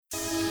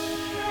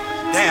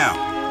Damn.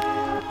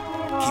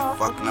 Keep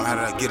fucking up. How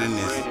did I get in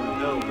this?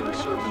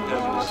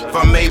 If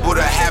I'm able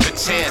to have a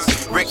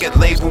chance, record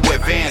label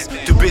advance.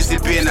 Too busy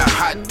being a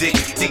hot dick,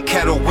 tea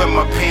kettle with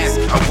my pants.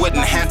 I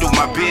wouldn't handle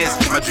my biz,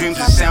 my dreams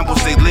and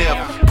shambles they live.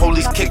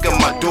 Police kicking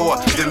my door,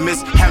 then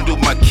mishandled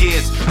my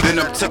kids. Then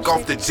I took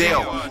off to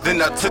jail,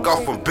 then I took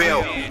off from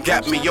bail.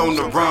 Got me on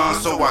the run,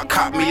 so I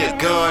caught me a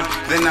gun.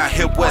 Then I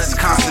hit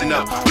Wisconsin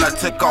up when I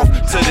took off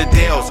to the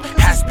Dells.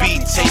 High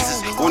speed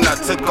chases when I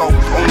took off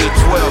on the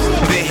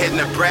 12s. Then hit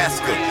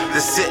Nebraska,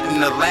 then sit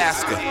in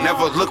Alaska.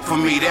 Never look for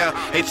me there,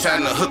 they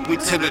trying to hook me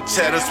to the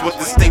chair. That's what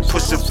the state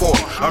pushing for.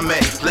 I'm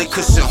at Lake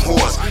Cushion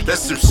Horse,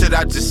 that's some shit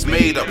I just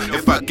made up.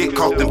 If I get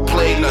caught then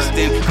playing us,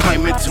 then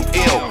claim it too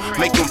ill.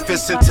 Make them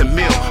fist into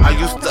meal. I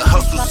used to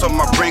hustle so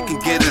my brain can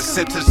get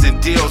incentives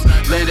and deals.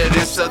 Landed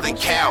in Southern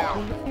Cal,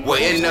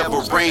 where it never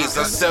rains.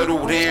 I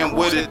settled in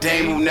with a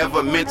dame who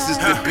never mentions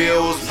the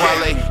bills. While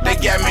they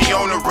got me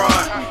on the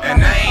run,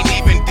 and I ain't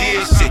even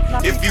did shit.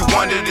 If you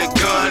wanted a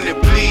gun,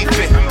 then please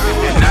it.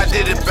 And I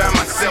did it by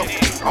myself,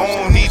 I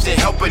don't need the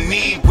help I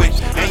need with.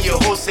 And your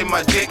hoe say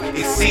my dick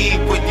exceed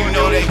what you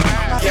know they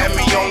got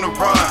me on the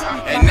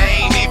run, and I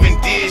ain't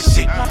even did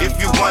shit. If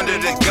you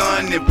wanted a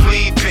gun, then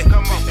please it.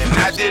 And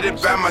I did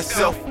it by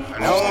myself, I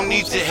don't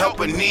need your help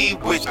I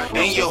need with.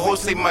 And your hoe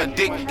say my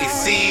dick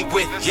exceed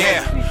with.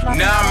 Yeah,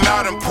 now I'm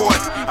out in port,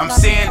 I'm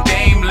seeing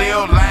Dame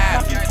Lil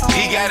live.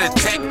 He got a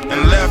tech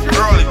and left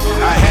early,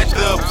 I had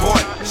to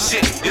abort.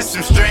 Shit, there's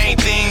some strange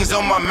things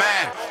on my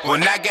mind.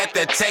 When I got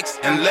that text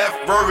and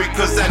left Rory,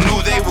 cause I knew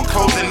they were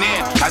closing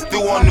in. I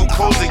threw on new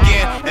clothes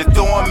again and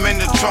threw them in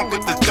the trunk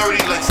with the 30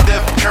 like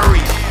Steph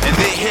Curry. And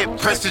they hit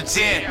pressure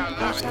gin.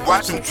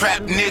 Watch them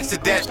trap niggas to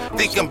death.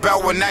 Thinking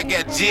about when I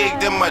got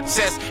jigged in my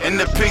chest and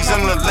the pigs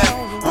on the left.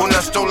 When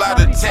I stole out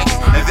a text,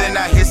 and then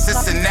I hit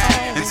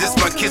Cincinnati, and just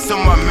my kiss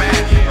on my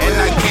mind. And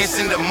I can't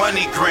send the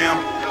money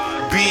gram.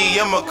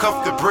 I'ma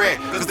cuff the bread,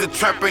 cause the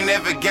trap ain't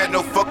never got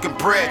no fucking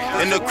bread.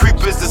 And the creep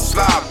is a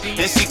slob,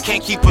 and she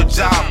can't keep a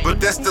job. But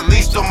that's the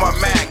least on my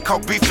mind.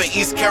 Caught beef in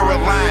East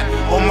Carolina,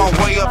 on my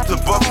way up to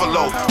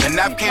Buffalo. And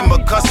I came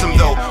accustomed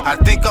though, I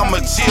think I'ma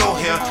chill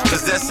here,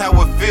 cause that's how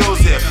it feels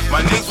here.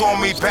 My niggas want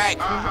me back,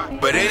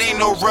 but it ain't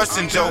no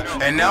rushing, Joe.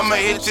 And I'ma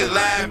hit your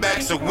line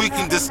back so we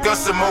can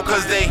discuss some more,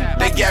 cause they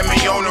got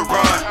me on the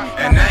run,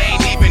 and I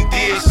ain't even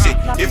did shit.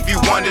 If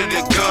you wanted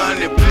a gun,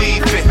 then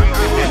please it.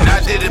 And I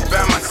did it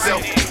by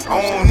myself,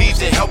 I don't need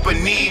the help I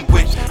need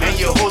with. And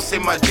your hoe say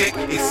my dick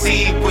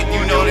exceed what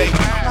you know they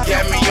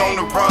got me on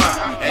the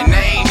run, and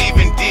I ain't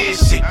even did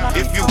shit.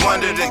 If you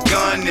wanted a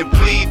gun, then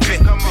please it.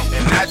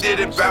 And I did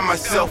it by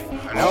myself,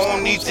 I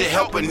don't need the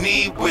help I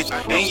need with.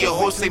 And your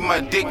hoe say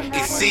my dick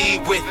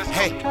exceed with.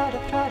 Hey.